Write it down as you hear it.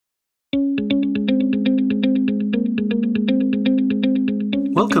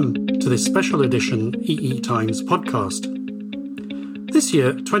Welcome to this special edition EE Times podcast. This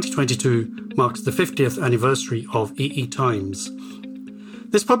year, 2022, marks the 50th anniversary of EE Times.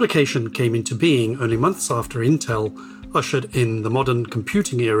 This publication came into being only months after Intel ushered in the modern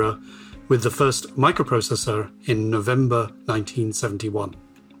computing era with the first microprocessor in November 1971.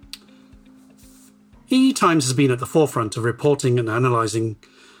 EE Times has been at the forefront of reporting and analysing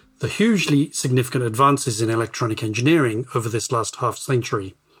the hugely significant advances in electronic engineering over this last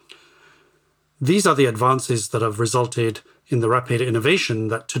half-century. These are the advances that have resulted in the rapid innovation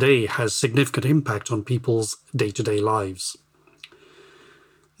that today has significant impact on people's day-to-day lives.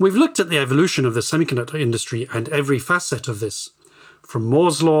 We've looked at the evolution of the semiconductor industry and every facet of this, from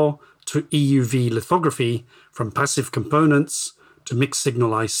Moore's law to EUV lithography, from passive components to mixed-signal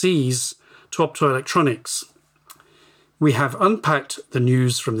ICs to optoelectronics. We have unpacked the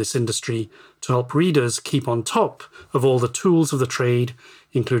news from this industry to help readers keep on top of all the tools of the trade,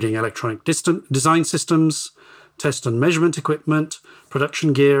 including electronic design systems, test and measurement equipment,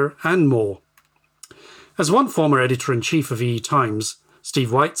 production gear, and more. As one former editor-in-chief of EE Times, Steve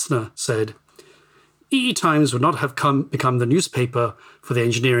Weitzner, said, EE Times would not have become the newspaper for the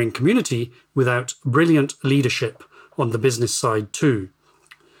engineering community without brilliant leadership on the business side too.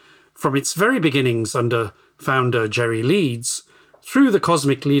 From its very beginnings under founder Jerry Leeds, through the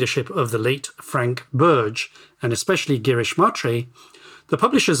cosmic leadership of the late Frank Burge, and especially Girish Matre, the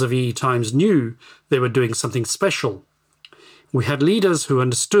publishers of EE Times knew they were doing something special. We had leaders who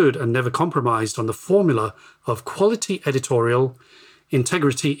understood and never compromised on the formula of quality editorial,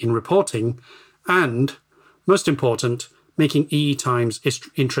 integrity in reporting, and, most important, making EE Times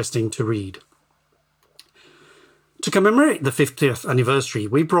interesting to read. To commemorate the 50th anniversary,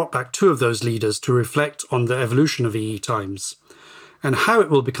 we brought back two of those leaders to reflect on the evolution of EE Times and how it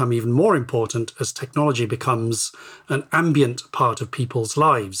will become even more important as technology becomes an ambient part of people's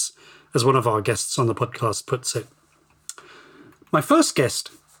lives, as one of our guests on the podcast puts it. My first guest,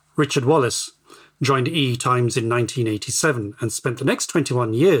 Richard Wallace, joined EE Times in 1987 and spent the next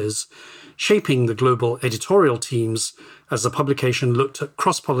 21 years shaping the global editorial teams as the publication looked at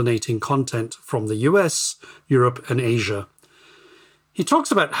cross-pollinating content from the US, Europe, and Asia. He talks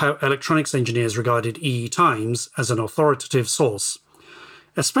about how electronics engineers regarded EE Times as an authoritative source,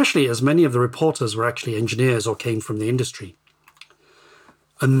 especially as many of the reporters were actually engineers or came from the industry.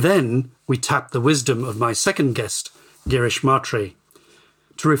 And then we tapped the wisdom of my second guest, Girish Matre,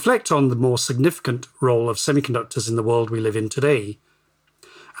 to reflect on the more significant role of semiconductors in the world we live in today,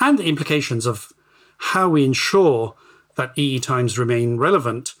 and the implications of how we ensure that EE Times remain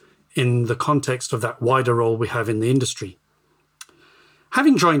relevant in the context of that wider role we have in the industry.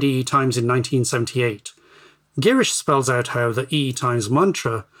 Having joined EE Times in 1978, Girish spells out how the EE Times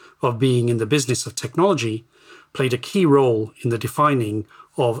mantra of being in the business of technology played a key role in the defining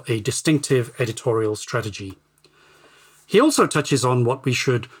of a distinctive editorial strategy. He also touches on what we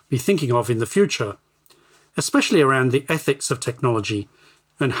should be thinking of in the future, especially around the ethics of technology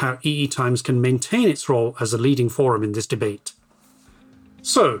and how EE Times can maintain its role as a leading forum in this debate.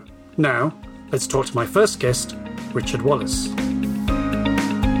 So, now, let's talk to my first guest, Richard Wallace.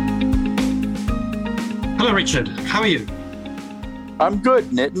 Hello, Richard. How are you? I'm good,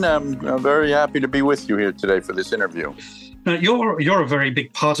 Nitin. I'm very happy to be with you here today for this interview. You're a very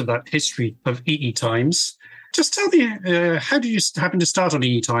big part of that history of EE Times. Just tell me, how did you happen to start on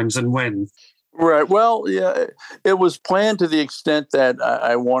EE Times and when? Right. Well, yeah, it was planned to the extent that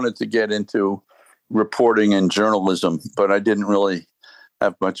I wanted to get into reporting and journalism, but I didn't really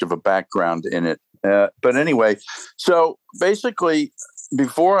have much of a background in it. But anyway, so basically,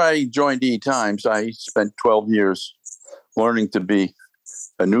 before I joined EE Times, I spent 12 years learning to be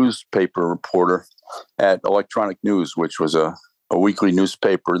a newspaper reporter at Electronic News, which was a weekly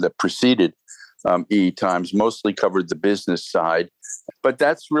newspaper that preceded EE Times, mostly covered the business side. But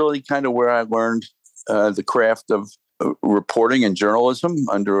that's really kind of where I learned the craft of reporting and journalism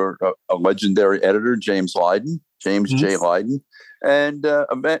under a legendary editor, James J. Leyden. And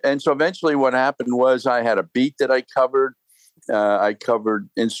so eventually what happened was I had a beat that I covered. I covered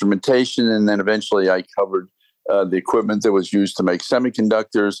instrumentation, and then eventually I covered the equipment that was used to make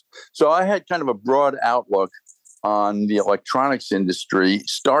semiconductors. So I had kind of a broad outlook on the electronics industry.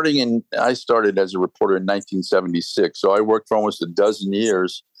 I started as a reporter in 1976. So I worked for almost a dozen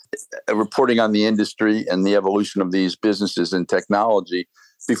years reporting on the industry and the evolution of these businesses and technology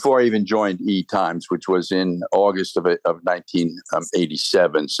before I even joined EE Times, which was in August of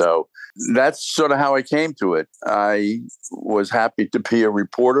 1987. So that's sort of how I came to it. I was happy to be a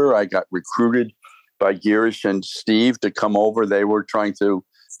reporter. I got recruited by Girish and Steve to come over. They were trying to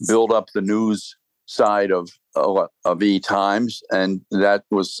build up the news side of E Times, and that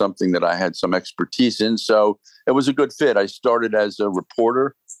was something that I had some expertise in. So it was a good fit. I started as a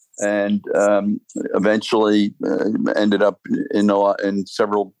reporter, and eventually ended up in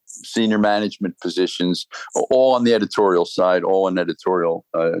several senior management positions, all on the editorial side, all in editorial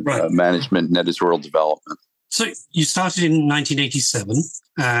management and editorial development. So you started in 1987,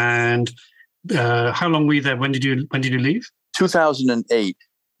 and how long were you there? When did you leave? 2008.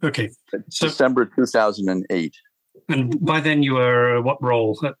 Okay, so December 2008. And by then you were what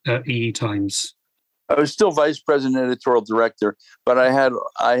role at EE Times? I was still vice president, editorial director, but I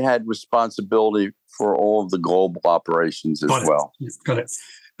had responsibility for all of the global operations as well. Got it.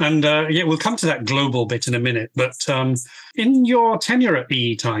 And we'll come to that global bit in a minute. But in your tenure at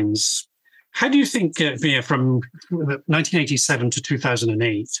EE Times, how do you think, from 1987 to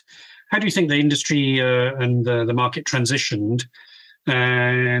 2008, how do you think the industry and the market transitioned?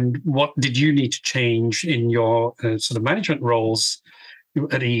 And what did you need to change in your sort of management roles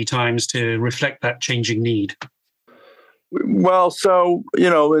at EE Times to reflect that changing need? Well, so,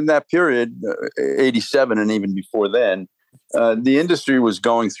 in that period, 87 and even before then, the industry was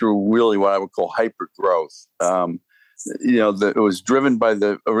going through really what I would call hyper growth. It was driven by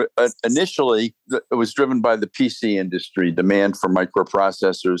initially it was driven by the PC industry, demand for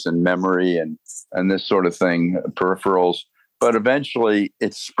microprocessors and memory and this sort of thing, peripherals. But eventually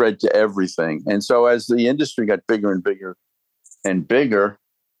it spread to everything. And so as the industry got bigger and bigger and bigger,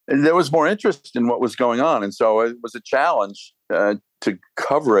 there was more interest in what was going on. And so it was a challenge to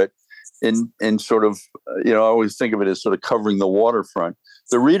cover it in sort of, I always think of it as sort of covering the waterfront.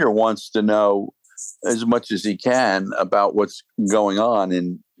 The reader wants to know as much as he can about what's going on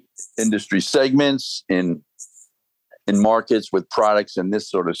in industry segments, in markets with products and this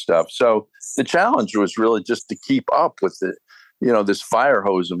sort of stuff. So the challenge was really just to keep up with this fire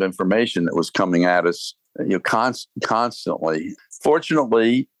hose of information that was coming at us, constantly.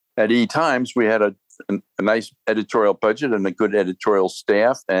 Fortunately, at E Times, we had a nice editorial budget and a good editorial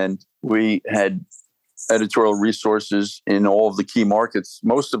staff, and we had editorial resources in all of the key markets,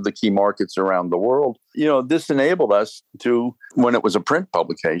 most of the key markets around the world. This enabled us to, when it was a print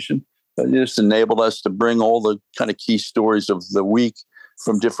publication, this enabled us to bring all the kind of key stories of the week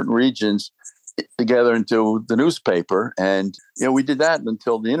from different regions together into the newspaper. And, we did that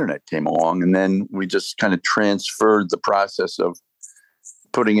until the internet came along. And then we just kind of transferred the process of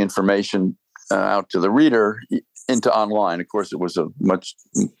putting information out to the reader into online. Of course, it was a much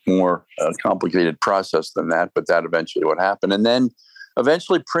more complicated process than that, but that eventually what happened. And then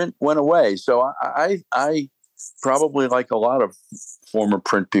eventually print went away. So I probably, like a lot of former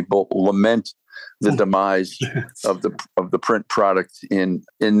print people, lament the demise of the print product in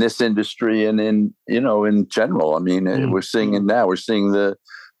this industry and in general. I mean, we're seeing it now. We're seeing the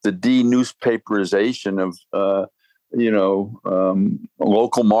de-newspaperization of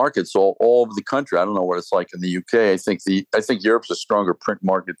local markets all over the country. I don't know what it's like in the UK. I think Europe's a stronger print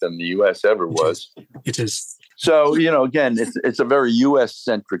market than the US ever was. It is. So, again, it's a very US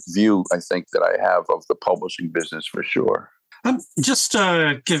centric view, I think, that I have of the publishing business for sure. Just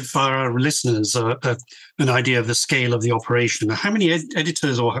give our listeners an idea of the scale of the operation. How many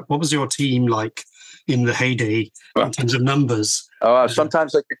editors, or what was your team like in the heyday in terms of numbers?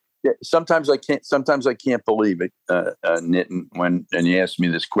 Sometimes I can't. Sometimes I can't believe it, Nitin, when you ask me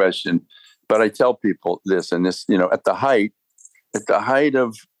this question. But I tell people this, and this, at the height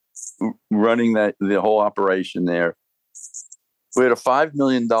of running the whole operation there, we had a $5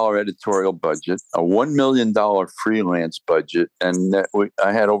 million editorial budget, a $1 million freelance budget, and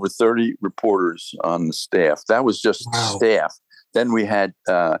I had over 30 reporters on the staff. That was just staff. Then we had,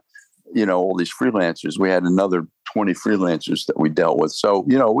 all these freelancers. We had another 20 freelancers that we dealt with. So,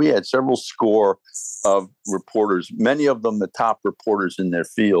 we had several score of reporters, many of them the top reporters in their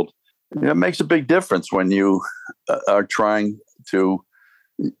field. It makes a big difference when you are trying to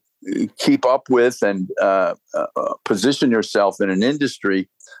keep up with and position yourself in an industry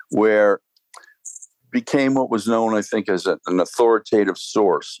where became what was known, I think, as an authoritative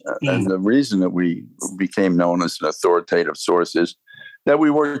source. And the reason that we became known as an authoritative source is that we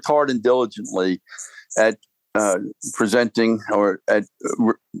worked hard and diligently at presenting or at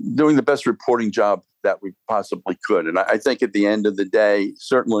doing the best reporting job that we possibly could. And I think at the end of the day,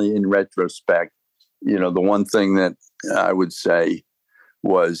 certainly in retrospect, the one thing that I would say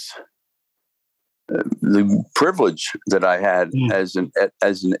was the privilege that I had as an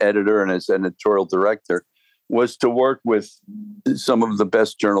editor and as an editorial director, was to work with some of the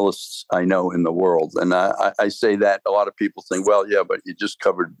best journalists I know in the world. And I say that a lot of people think, well, yeah, but you just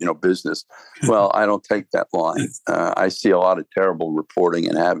covered, business. Well, I don't take that line. I see a lot of terrible reporting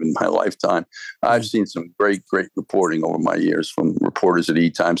and have in my lifetime. I've seen some great reporting over my years from reporters at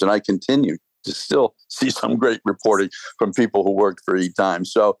E-Times, and I continue to still see some great reporting from people who worked for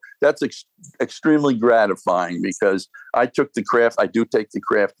E-Times. So that's extremely gratifying because I do take the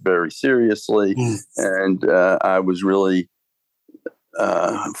craft very seriously. And I was really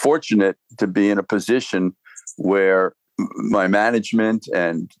fortunate to be in a position where my management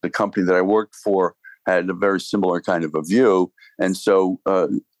and the company that I worked for had a very similar kind of a view. And so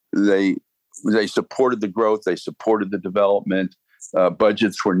they supported the growth, they supported the development.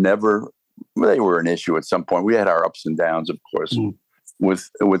 Budgets were they were an issue at some point. We had our ups and downs, of course,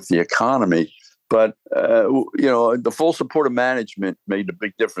 with the economy. But, the full support of management made a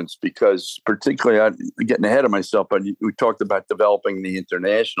big difference because particularly I'm getting ahead of myself, but we talked about developing the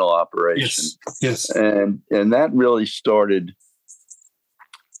international operation. Yes. And that really started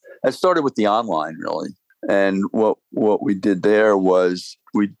with the online, really. And what we did there was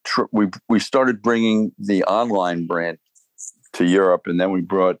we started bringing the online brand to Europe, and then we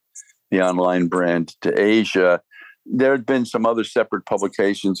brought the online brand to Asia. There had been some other separate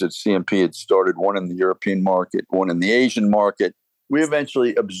publications that CMP had started, one in the European market, one in the Asian market. We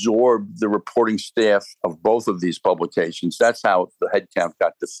eventually absorbed the reporting staff of both of these publications. That's how the headcount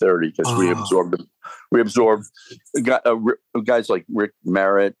got to 30, because we absorbed them. We absorbed guys like Rick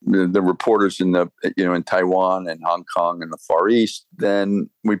Merritt, the reporters in Taiwan and Hong Kong and the Far East. Then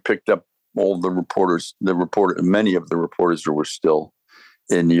we picked up all the reporters, many of the reporters who were still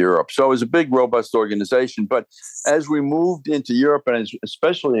in Europe. So it was a big, robust organization. But as we moved into Europe, and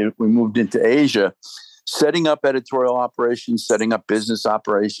especially as we moved into Asia, setting up editorial operations, setting up business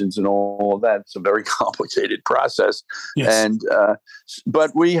operations, and all of that, it's a very complicated process. Yes. And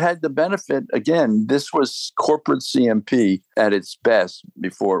but we had the benefit, again, this was corporate CMP at its best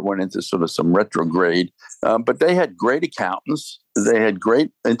before it went into sort of some retrograde. But they had great accountants. They had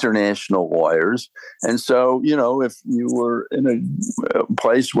great international lawyers. And so, if you were in a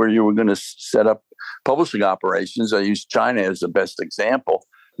place where you were going to set up publishing operations, I use China as the best example.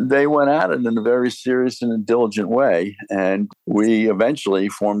 They went at it in a very serious and a diligent way. And we eventually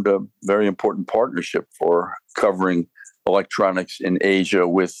formed a very important partnership for covering electronics in Asia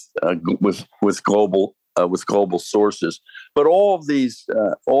with global sources. But all these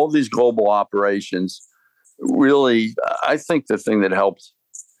global operations, really, I think the thing that helped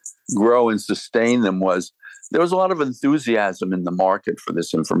grow and sustain them was there was a lot of enthusiasm in the market for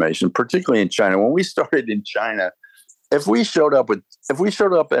this information, particularly in China. When we started in China, if we showed up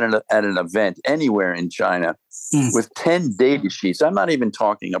at an event anywhere in China with 10 data sheets, I'm not even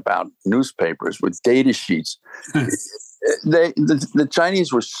talking about newspapers, with data sheets. The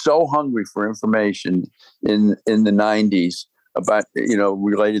Chinese were so hungry for information in the 90s about,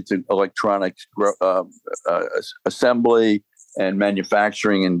 related to electronics assembly and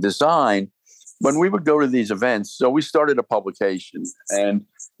manufacturing and design. When we would go to these events, so we started a publication, and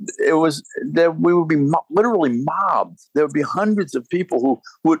we would be literally mobbed. There would be hundreds of people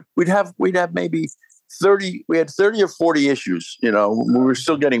we'd have maybe 30. We had 30 or 40 issues. We were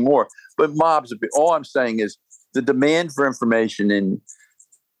still getting more, but mobs. All I'm saying is the demand for information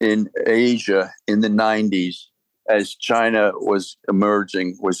in Asia in the 90s, as China was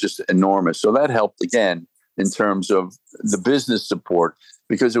emerging, was just enormous. So that helped again in terms of the business support,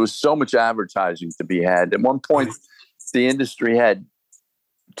 because there was so much advertising to be had. At one point, the industry had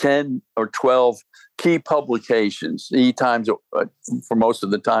 10 or 12 key publications. E-Times, for most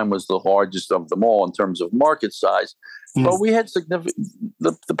of the time, was the largest of them all in terms of market size. But we had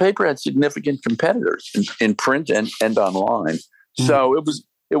the paper had significant competitors in print and online. So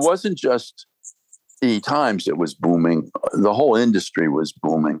it wasn't just E-Times that was booming. The whole industry was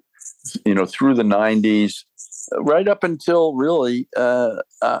booming, through the 90s, right up until really,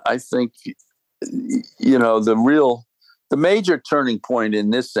 I think, the major turning point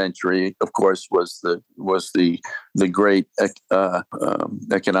in this century, of course, was the great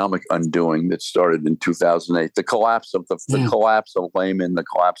economic undoing that started in 2008. The collapse of collapse of Lehman, the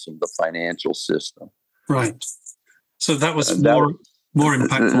collapse of the financial system. Right. So that was more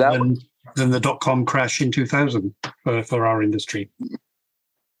impactful than the dot-com crash in 2000 for our industry.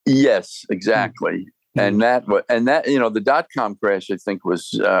 Yes, exactly. And that the dot-com crash, I think, was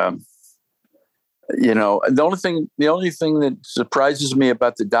the only thing that surprises me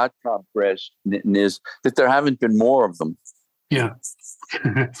about the dot-com crash is that there haven't been more of them. Yeah.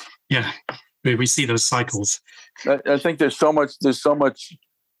 Yeah. We see those cycles. I think there's so much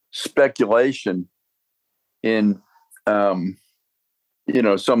speculation in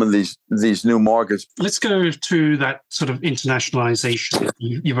some of these new markets. Let's go to that sort of internationalization.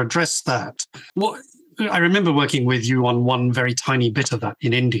 You've addressed that. I remember working with you on one very tiny bit of that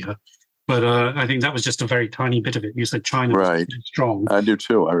in India, but I think that was just a very tiny bit of it. You said China was strong. I do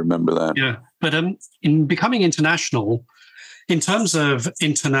too. I remember that. Yeah, but in becoming international, in terms of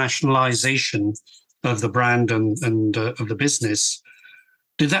internationalization of the brand and of the business,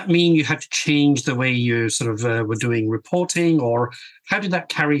 did that mean you had to change the way you sort of were doing reporting, or how did that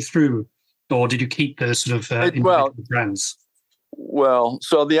carry through? Or did you keep the sort of individual brands? Well,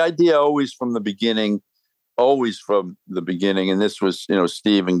 so the idea always from the beginning, and this was,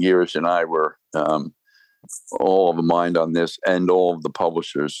 Steve and Girish and I were all of a mind on this, and all of the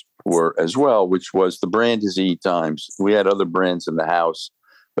publishers were as well, which was the brand is E-Times. We had other brands in the house,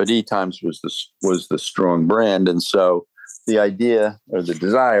 but E-Times was the strong brand. And so the idea or the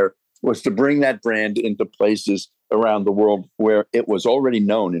desire was to bring that brand into places around the world where it was already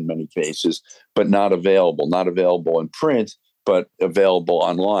known in many cases, but not available in print, but available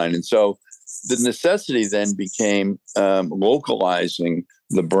online. And so the necessity then became localizing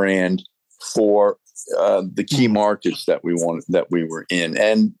the brand for the key markets that we were in.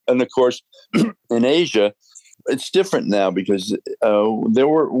 And of course, in Asia, it's different now because we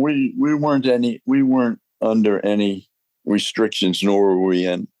weren't under any restrictions, nor were we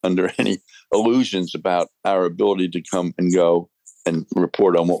under any illusions about our ability to come and go and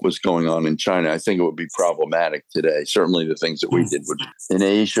report on what was going on in China. I think it would be problematic today. Certainly the things that we did in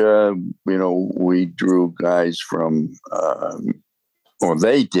Asia, we drew guys from, or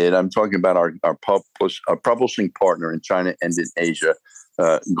they did. I'm talking about our publishing partner in China and in Asia,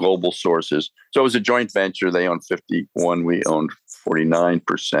 Global Sources. So it was a joint venture. They owned 51, we owned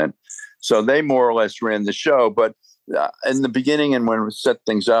 49%. So they more or less ran the show, but in the beginning and when we set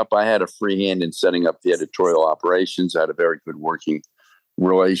things up, I had a free hand in setting up the editorial operations. I had a very good working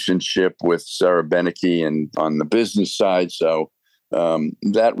relationship with Sarah Beneke and on the business side. So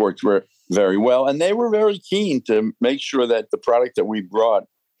that worked very well. And they were very keen to make sure that the product that we brought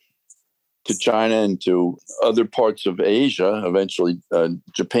to China and to other parts of Asia, eventually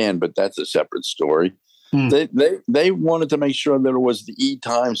Japan, but that's a separate story. They wanted to make sure that it was the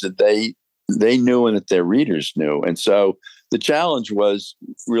E-Times that they knew and that their readers knew. And so the challenge was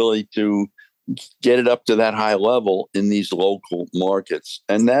really to get it up to that high level in these local markets.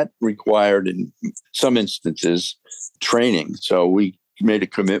 And that required, in some instances, training. So we made a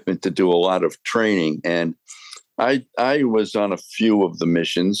commitment to do a lot of training. And I was on a few of the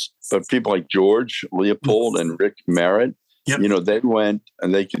missions, but people like George Leopold and Rick Merritt, they went,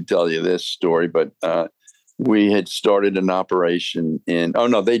 and they could tell you this story, but we had started an operation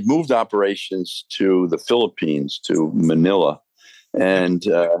they'd moved operations to the Philippines, to Manila. And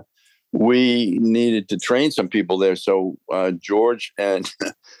we needed to train some people there. So George and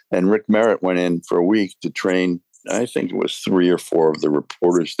Rick Merritt went in for a week to train, I think it was 3 or 4 of the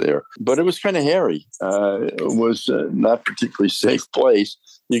reporters there. But it was kind of hairy. It was not particularly safe place.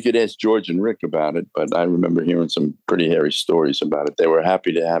 You could ask George and Rick about it, but I remember hearing some pretty hairy stories about it. They were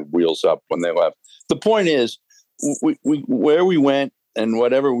happy to have wheels up when they left. The point is, we where we went and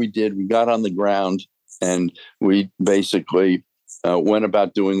whatever we did, we got on the ground and we basically went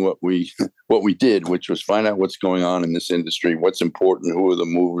about doing what we did, which was find out what's going on in this industry, what's important, who are the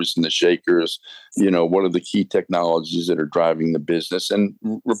movers and the shakers, what are the key technologies that are driving the business, and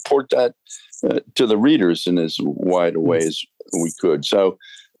report that to the readers in as wide a way as we could. So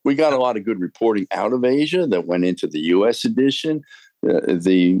we got a lot of good reporting out of Asia that went into the U.S. edition.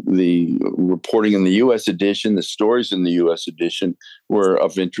 The reporting in the U.S. edition, the stories in the U.S. edition were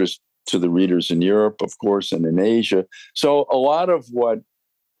of interest to the readers in Europe, of course, and in Asia. So a lot of what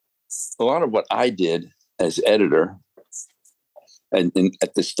I did as editor and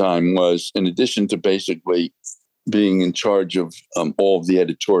at this time was, in addition to basically being in charge of all of the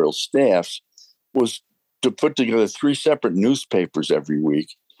editorial staffs, was to put together 3 separate newspapers every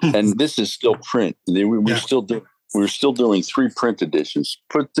week. And this is still print. We're still doing 3 print editions,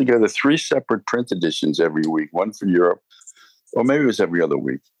 put together 3 separate print editions every week, one for Europe, or maybe it was every other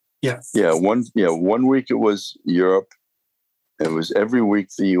week. One week it was Europe. It was every week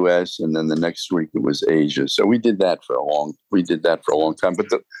the US, and then the next week it was Asia. So we did that for a long time. But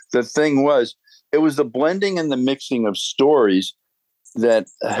the thing was, it was the blending and the mixing of stories that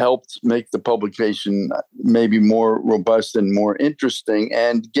helped make the publication maybe more robust and more interesting,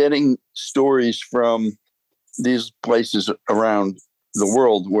 and getting stories from these places around the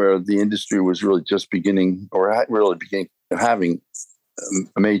world where the industry was really just beginning or really beginning having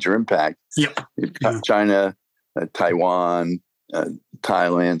a major impact. Yeah. China, Taiwan,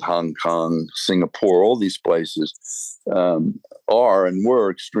 Thailand, Hong Kong, Singapore, all these places are and were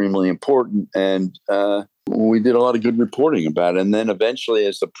extremely important. And we did a lot of good reporting about it. And then eventually,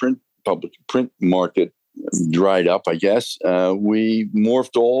 as the public print market dried up, I guess, we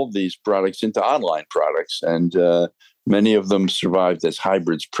morphed all of these products into online products. And many of them survived as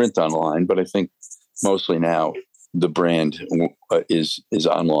hybrids, print online. But I think mostly now the brand is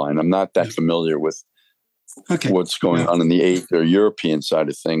online. I'm not that familiar with what's going on in the Asian or European side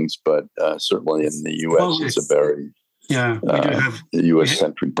of things, but certainly in the U.S. it's a very we do have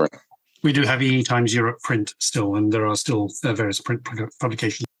U.S.-centric brand. We do have EE Times Europe print still, and there are still various print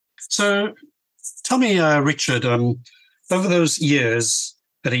publications. So tell me, Richard, over those years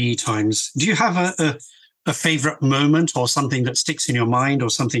at EE Times, do you have a favorite moment or something that sticks in your mind or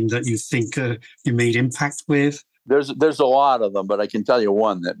something that you think you made impact with? There's a lot of them, but I can tell you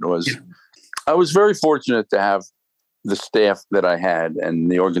one that was... Yeah. I was very fortunate to have the staff that I had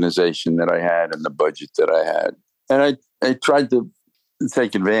and the organization that I had and the budget that I had. And I tried to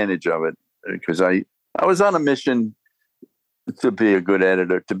take advantage of it because I was on a mission to be a good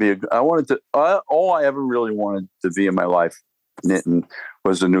editor, all I ever really wanted to be in my life, Nitin,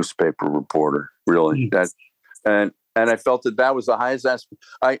 was a newspaper reporter, really. And I felt that was the highest aspect.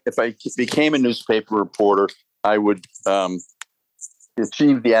 If I became a newspaper reporter, I would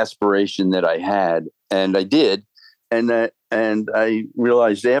achieve the aspiration that I had, and I did. And I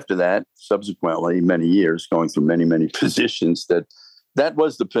realized after that, subsequently, many years, going through many positions, that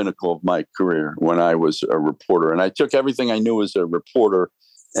was the pinnacle of my career when I was a reporter. And I took everything I knew as a reporter,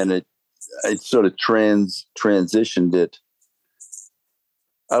 and it sort of transitioned it.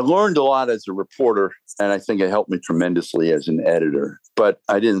 I learned a lot as a reporter, and I think it helped me tremendously as an editor. But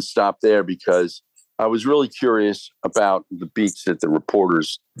I didn't stop there because I was really curious about the beats that the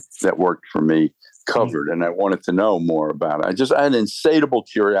reporters that worked for me covered, and I wanted to know more about it. I had an insatiable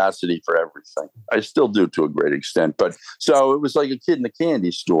curiosity for everything. I still do to a great extent. But so it was like a kid in a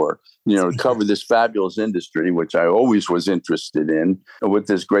candy store, to cover this fabulous industry, which I always was interested in, with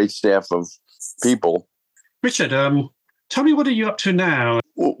this great staff of people. Richard, tell me, what are you up to now?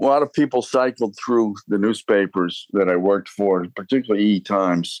 A lot of people cycled through the newspapers that I worked for, particularly EE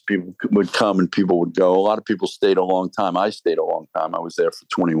Times. People would come and people would go. A lot of people stayed a long time. I stayed a long time. I was there for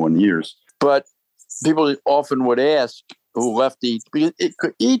 21 years. But people often would ask who left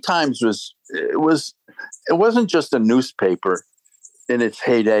EE Times it wasn't just a newspaper in its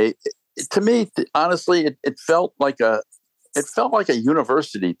heyday. To me, honestly, it felt like a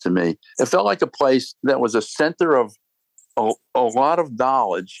university to me. It felt like a place that was a center of a lot of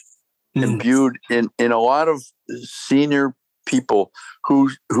knowledge imbued in a lot of senior people who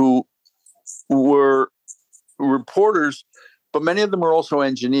were reporters, but many of them were also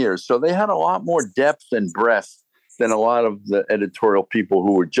engineers. So they had a lot more depth and breadth than a lot of the editorial people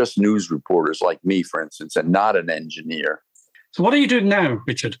who were just news reporters like me, for instance, and not an engineer. So what are you doing now,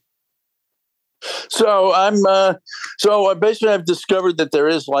 Richard? So basically I've discovered that there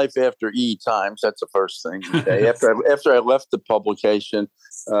is life after EE Times. That's the first thing. Okay. After I left the publication,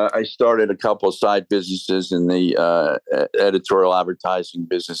 I started a couple of side businesses in the editorial advertising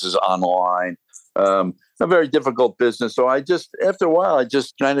businesses online. A very difficult business. So after a while, I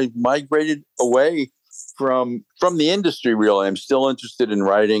just kind of migrated away from the industry, really. I'm still interested in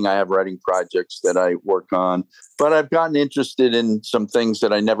writing. I have writing projects that I work on, but I've gotten interested in some things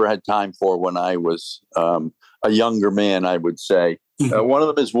that I never had time for when I was a younger man, I would say. One of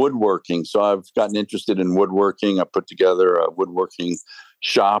them is woodworking. So I've gotten interested in woodworking. I put together a woodworking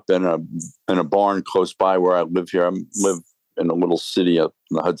shop in a barn close by where I live here. I live in a little city up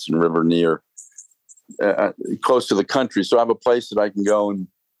in the Hudson River near close to the country. So I have a place that I can go and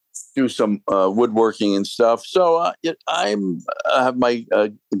do some woodworking and stuff. So I have my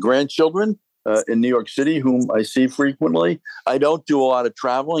grandchildren in New York City, whom I see frequently. I don't do a lot of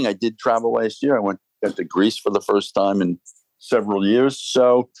traveling. I did travel last year. I went to Greece for the first time in several years.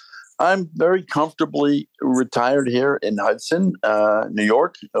 So I'm very comfortably retired here in Hudson, New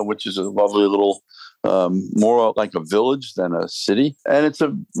York, which is a lovely little, more like a village than a city. And it's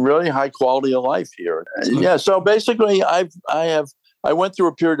a really high quality of life here. Yeah. So basically I went through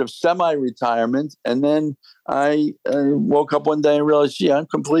a period of semi-retirement, and then I woke up one day and realized, I'm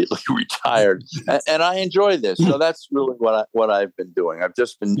completely retired, and I enjoy this. So that's really what I've been doing. I've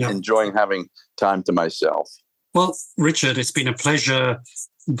just been enjoying having time to myself. Well, Richard, it's been a pleasure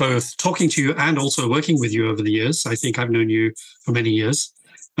both talking to you and also working with you over the years. I think I've known you for many years.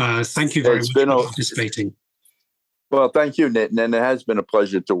 Thank you very much for participating. Well, thank you, Nitin, and it has been a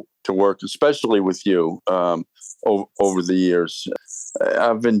pleasure to work, especially with you over the years.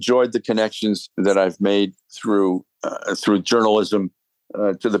 I've enjoyed the connections that I've made through journalism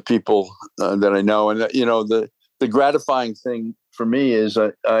to the people that I know. And the gratifying thing for me is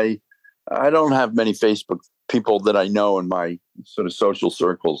I don't have many Facebook people that I know in my sort of social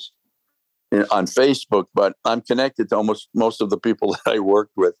circles on Facebook, but I'm connected to almost most of the people that I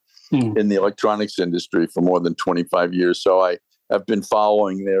worked with in the electronics industry for more than 25 years. So I have been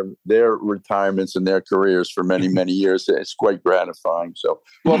following their retirements and their careers for many, many years. It's quite gratifying. So,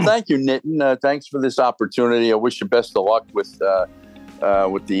 well, thank you, Nitin. Thanks for this opportunity. I wish you best of luck with the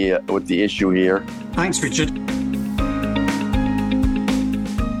issue here. Thanks, Richard.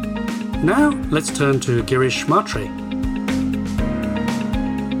 Now let's turn to Girish Mhatre.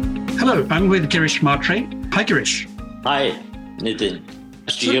 Hello, I'm with Girish Mhatre. Hi, Girish. Hi, Nitin.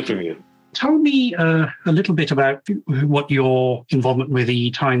 Nice to hear from you. Tell me a little bit about what your involvement with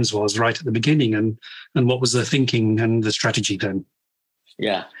E-Times was right at the beginning and what was the thinking and the strategy then?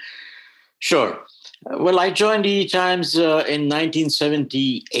 Yeah, sure. Well, I joined E-Times in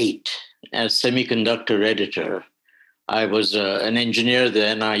 1978 as semiconductor editor. I was an engineer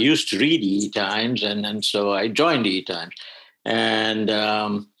then. I used to read E-Times, and so I joined E-Times. And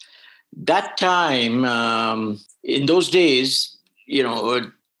that time, in those days,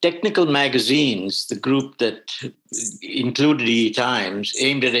 technical magazines, the group that included E-Times,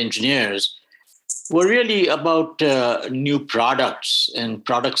 aimed at engineers, were really about new products and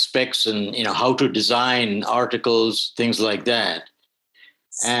product specs and how to design articles, things like that.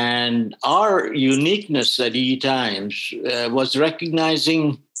 And our uniqueness at E-Times was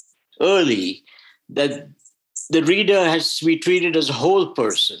recognizing early that the reader has to be treated as a whole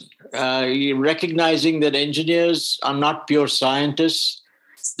person, recognizing that engineers are not pure scientists,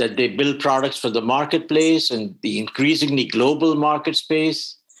 that they build products for the marketplace and the increasingly global market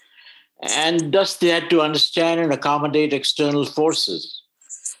space. And thus they had to understand and accommodate external forces.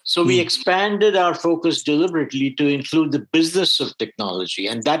 So we expanded our focus deliberately to include the business of technology.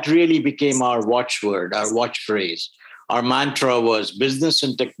 And that really became our watchword, our watch phrase. Our mantra was business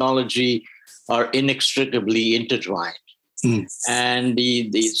and technology are inextricably intertwined. And the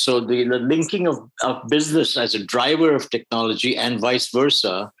linking of business as a driver of technology and vice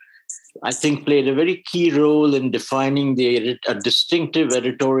versa, I think played a very key role in defining a distinctive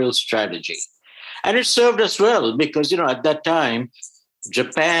editorial strategy. And it served us well because, at that time,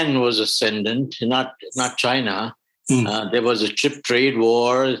 Japan was ascendant, not China. There was a chip trade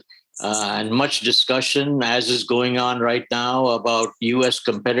war and much discussion, as is going on right now, about U.S.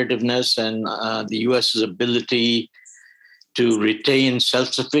 competitiveness and the U.S.'s ability to retain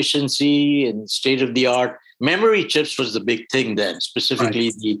self-sufficiency and state-of-the-art. Memory chips was the big thing then,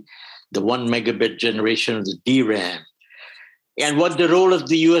 specifically the 1 megabit generation of the DRAM. And what the role of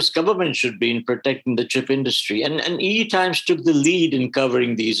the U.S. government should be in protecting the chip industry. And E-Times took the lead in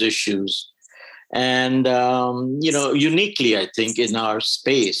covering these issues. And, uniquely, I think, in our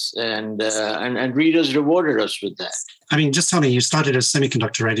space. And readers rewarded us with that. I mean, just tell me, you started as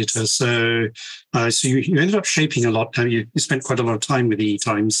semiconductor editor. So you ended up shaping a lot. You spent quite a lot of time with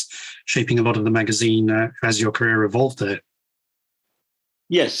E-Times, shaping a lot of the magazine as your career evolved there.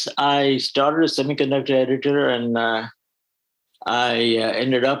 Yes, I started as semiconductor editor and I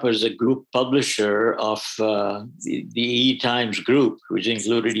ended up as a group publisher of the E-Times group, which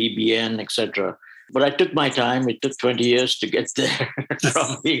included EBN, etc. But I took my time. It took 20 years to get there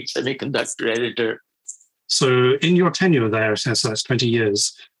from being semiconductor editor. So in your tenure there, so that's 20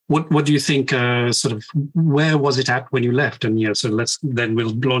 years, what do you think, where was it at when you left? And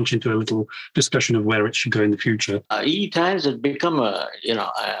we'll launch into a little discussion of where it should go in the future. E-Times had become a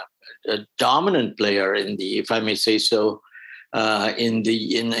dominant player in the, if I may say so,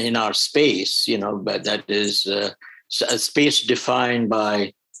 in our space, but that is a space defined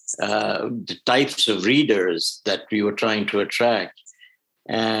by the types of readers that we were trying to attract,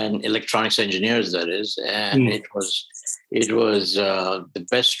 and electronics engineers, that is, and it was the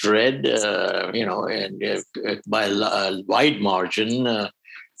best read, and by a wide margin,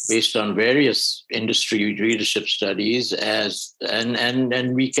 based on various industry readership studies,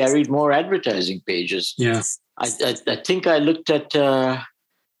 and we carried more advertising pages. Yeah. I think I looked at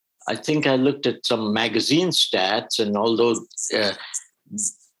some magazine stats, and although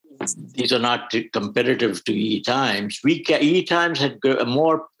these are not competitive to E-Times, E-Times had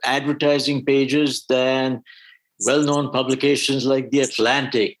more advertising pages than well-known publications like The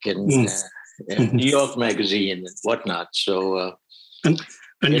Atlantic and New York Magazine and whatnot. So, and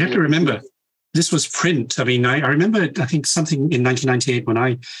you have to remember, this was print. I mean, I remember, I think something in 1998 when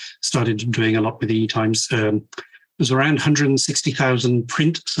I started doing a lot with E-Times, it was around 160,000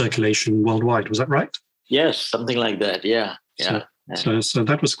 print circulation worldwide. Was that right? Yes, something like that. Yeah. Yeah. So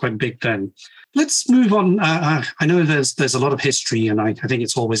that was quite big then. Let's move on. I know there's a lot of history, and I think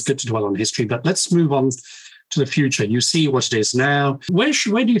it's always good to dwell on history, but let's move on to the future. You see what it is now. Where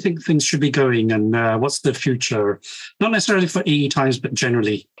do you think things should be going, and what's the future? Not necessarily for EE Times, but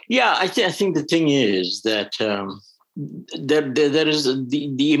generally. Yeah, I think the thing is that there is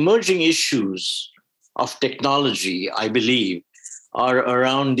the emerging issues of technology, I believe, are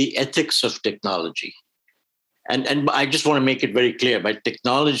around the ethics of technology. And I just want to make it very clear. By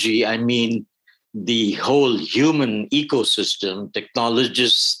technology, I mean the whole human ecosystem,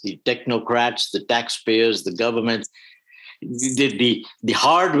 technologists, the technocrats, the taxpayers, the government, the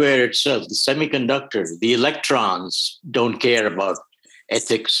hardware itself, the semiconductor, the electrons don't care about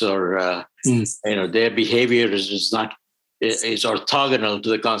ethics or their behavior is orthogonal to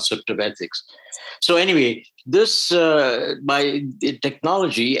the concept of ethics. So anyway, this by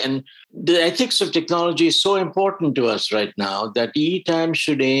technology and the ethics of technology is so important to us right now that EE Times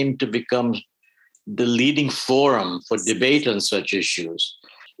should aim to become the leading forum for debate on such issues.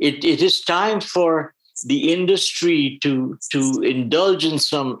 It is time for the industry to indulge in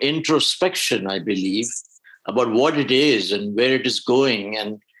some introspection, I believe, about what it is and where it is going.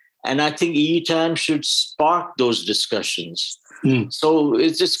 And I think EE Times should spark those discussions. So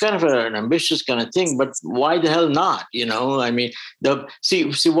it's kind of an ambitious kind of thing, but why the hell not? I mean,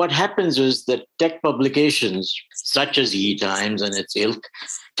 see what happens is that tech publications such as EE Times and its ilk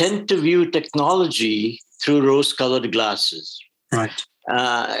tend to view technology through rose-colored glasses. Right.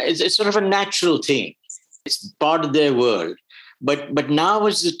 It's sort of a natural thing. It's part of their world. But now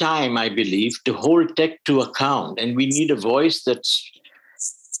is the time, I believe, to hold tech to account, and we need a voice that's,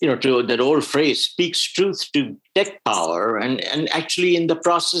 to that old phrase, speaks truth to tech power, and actually in the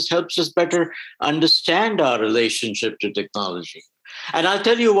process helps us better understand our relationship to technology. And I'll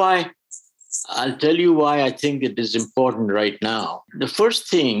tell you why I think it is important right now. The first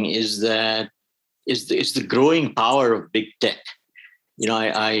thing is that is the growing power of big tech.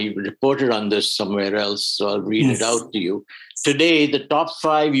 I reported on this somewhere else, so I'll read it out to you. Today, the top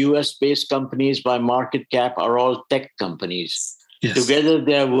 5 US-based companies by market cap are all tech companies. Yes. Together,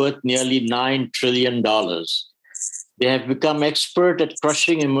 they're worth nearly $9 trillion. They have become expert at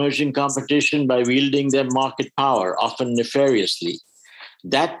crushing emerging competition by wielding their market power, often nefariously.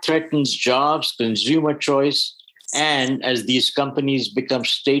 That threatens jobs, consumer choice, and as these companies become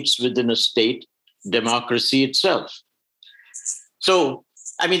states within a state, democracy itself. So,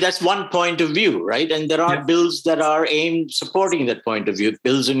 I mean, that's one point of view, right? And there are bills that are aimed supporting that point of view,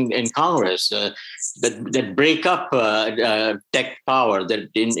 bills in Congress that break up tech power, that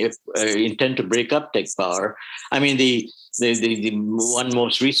intend to break up tech power. I mean, the one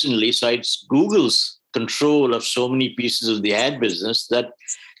most recently cites Google's control of so many pieces of the ad business that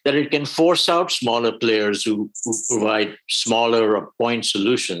it can force out smaller players who provide smaller or point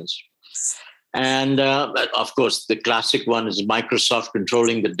solutions. And of course, the classic one is Microsoft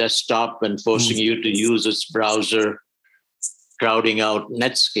controlling the desktop and forcing you to use its browser, crowding out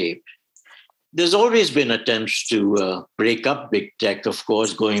Netscape. There's always been attempts to break up big tech, of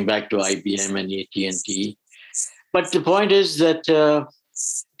course, going back to IBM and AT&T. But the point is that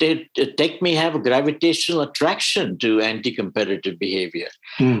tech may have a gravitational attraction to anti-competitive behavior.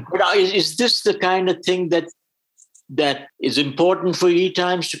 But is this the kind of thing that is important for EE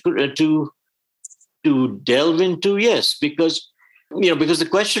Times to delve into? Yes, because the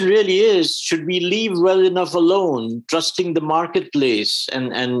question really is, should we leave well enough alone, trusting the marketplace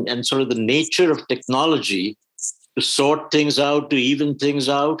and sort of the nature of technology to sort things out, to even things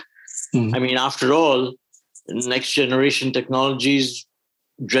out? I mean, after all, next generation technologies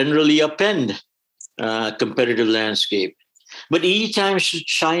generally upend competitive landscape. But EE Times should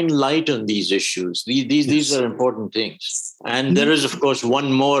shine light on these issues. These are important things. And there is, of course,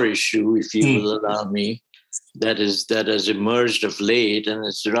 one more issue, if you will allow me, that has emerged of late, and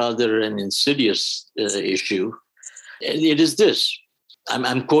it's rather an insidious issue. It is this.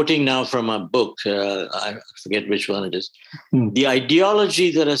 I'm quoting now from a book. I forget which one it is. The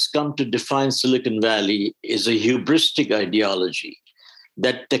ideology that has come to define Silicon Valley is a hubristic ideology,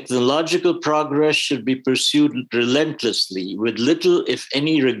 that technological progress should be pursued relentlessly with little, if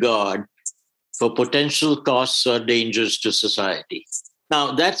any, regard for potential costs or dangers to society.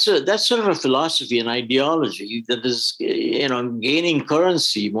 Now, that's sort of a philosophy, an ideology that is, gaining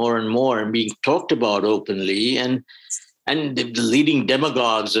currency more and more and being talked about openly. And the leading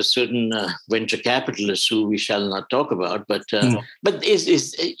demagogues are certain venture capitalists who we shall not talk about. But and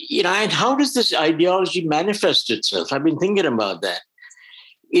how does this ideology manifest itself? I've been thinking about that.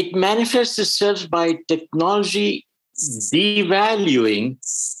 It manifests itself by technology devaluing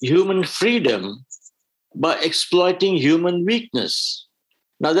human freedom by exploiting human weakness.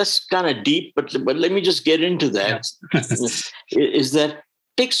 Now that's kind of deep, but let me just get into that. Is that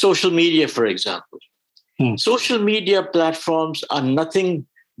take social media, for example. Social media platforms are nothing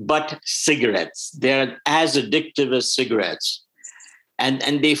but cigarettes. They're as addictive as cigarettes.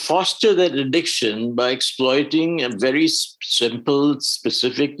 And they foster that addiction by exploiting a very simple,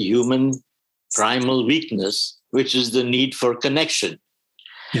 specific human primal weakness, which is the need for connection.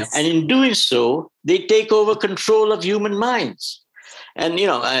 Yeah. And in doing so, they take over control of human minds. And, you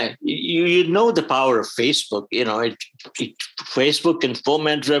know the power of Facebook. Facebook can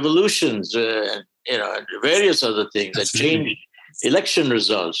foment revolutions, various other things that change election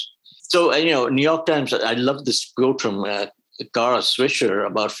results. So, New York Times, I love this quote from Kara Swisher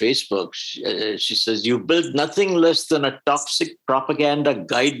about Facebook. She says, "You built nothing less than a toxic propaganda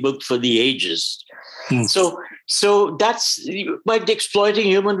guidebook for the ages." So that's by exploiting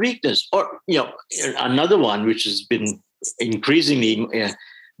human weakness. Or, another one which has been increasingly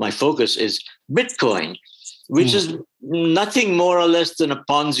my focus is Bitcoin, which is nothing more or less than a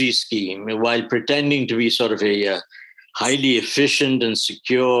Ponzi scheme, while pretending to be sort of a highly efficient and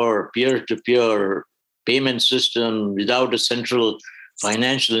secure peer-to-peer payment system without a central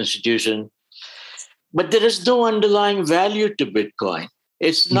financial institution. But there is no underlying value to Bitcoin.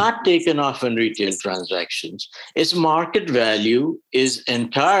 It's not taken off in retail transactions. Its market value is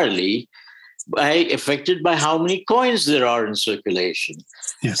entirely affected by how many coins there are in circulation,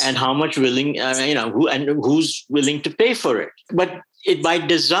 and how much who's willing to pay for it. But by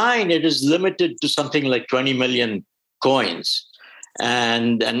design, it is limited to something like 20 million coins.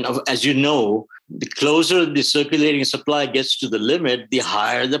 And as you know, the closer the circulating supply gets to the limit, the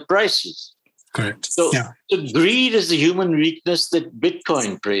higher the prices. Correct. So greed is the human weakness that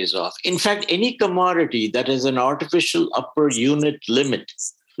Bitcoin preys off. In fact, any commodity that has an artificial upper unit limit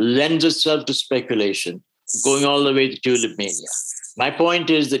lends itself to speculation, going all the way to tulip mania. My point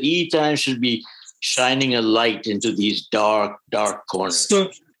is that E-Times should be shining a light into these dark, dark corners. So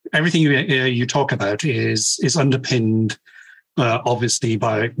everything you talk about is underpinned, obviously,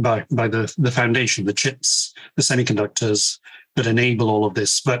 by the foundation, the chips, the semiconductors that enable all of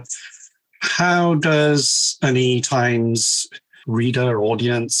this. But how does an E-Times reader,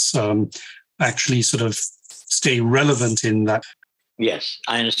 audience, actually sort of stay relevant in that? Yes,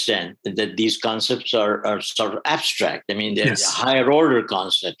 I understand that these concepts are sort of abstract. I mean, they're higher order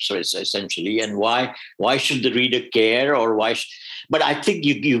concepts, so it's essentially. And why should the reader care, or why? But I think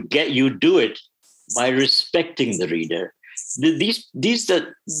you do it by respecting the reader.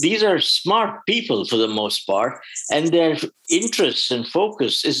 These are smart people for the most part, and their interests and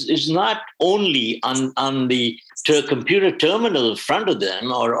focus is not only on the computer terminal in front of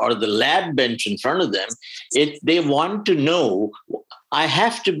them or the lab bench in front of them. They want to know. I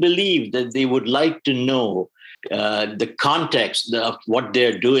have to believe that they would like to know the context of what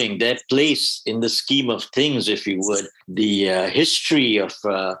they're doing, their place in the scheme of things, if you would, the history of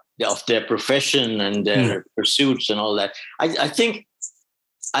their profession and their pursuits and all that. I think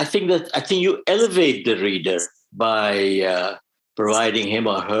you elevate the reader by providing him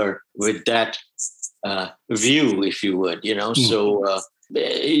or her with that view, if you would. So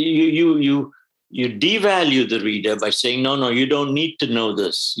you devalue the reader by saying, no, you don't need to know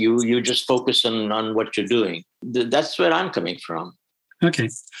this. You just focus on what you're doing. That's where I'm coming from. Okay.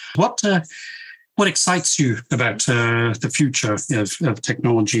 What excites you about the future of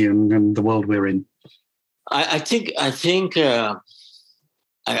technology and the world we're in? I think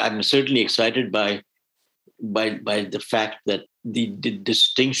I'm certainly excited by the fact that the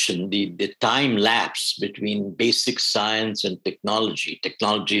distinction, the time lapse between basic science and technology.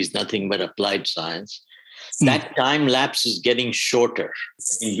 Technology is nothing but applied science. That time lapse is getting shorter.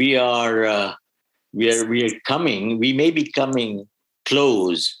 We may be coming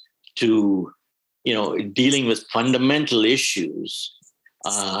close to, dealing with fundamental issues,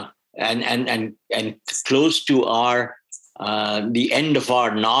 and close to the end of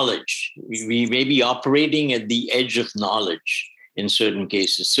our knowledge. We may be operating at the edge of knowledge in certain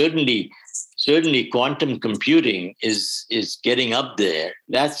cases. Certainly quantum computing is getting up there.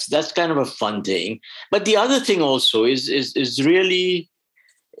 That's kind of a fun thing. But the other thing also is really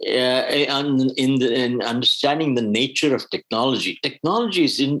in understanding the nature of technology. Technology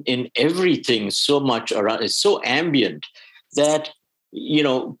is in everything so much around. It's so ambient that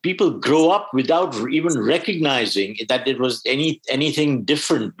people grow up without even recognizing that it was anything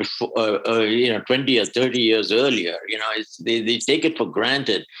different before, 20 or 30 years earlier. They take it for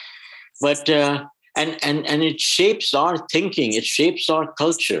granted, but and it shapes our thinking. It shapes our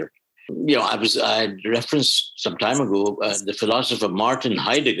culture. I referenced some time ago the philosopher Martin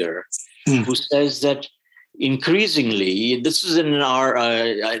Heidegger, who says that increasingly, this is in our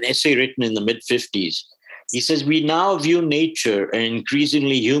an essay written in the mid-50s. He says, we now view nature and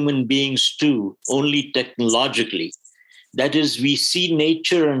increasingly human beings too, only technologically. That is, we see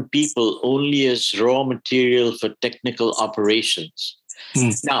nature and people only as raw material for technical operations.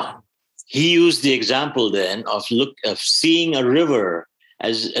 Now, he used the example then of seeing a river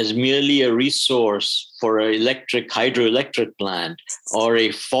as merely a resource for an hydroelectric plant, or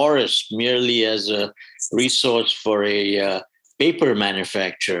a forest merely as a resource for a paper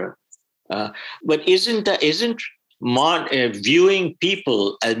manufacturer. But isn't viewing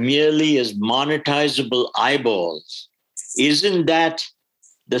people as merely as monetizable eyeballs? Isn't that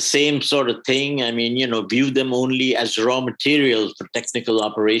the same sort of thing? I mean, view them only as raw materials for technical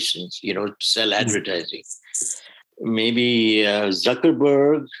operations, to sell advertising. Maybe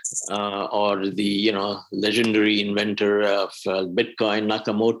Zuckerberg or the legendary inventor of Bitcoin,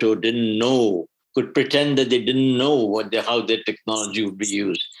 Nakamoto, could pretend that they didn't know how their technology would be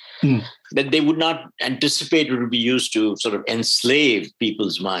used. That they would not anticipate it would be used to sort of enslave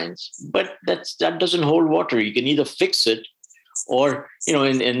people's minds. But that doesn't hold water. You can either fix it, or,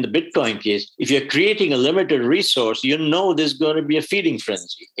 in the Bitcoin case, if you're creating a limited resource, there's going to be a feeding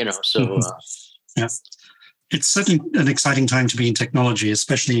frenzy, so. Yeah. It's certainly an exciting time to be in technology,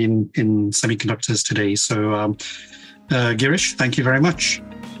 especially in semiconductors today. So, Girish, thank you very much.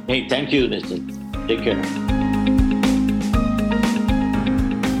 Hey, thank you, Nitin. Take care.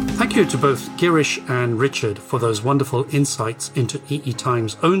 Thank you to both Girish and Richard for those wonderful insights into EE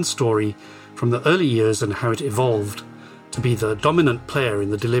Times' own story from the early years and how it evolved to be the dominant player in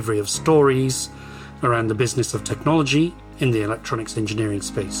the delivery of stories around the business of technology in the electronics engineering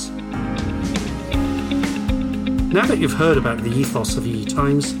space. Now that you've heard about the ethos of EE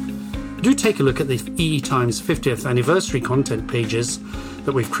Times, do take a look at the EE Times 50th anniversary content pages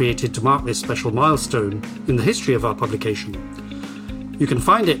that we've created to mark this special milestone in the history of our publication. You can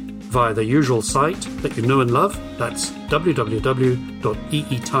find it via the usual site that you know and love. That's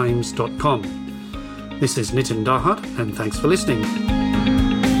www.eetimes.com. This is Nitin Dahad, and thanks for listening.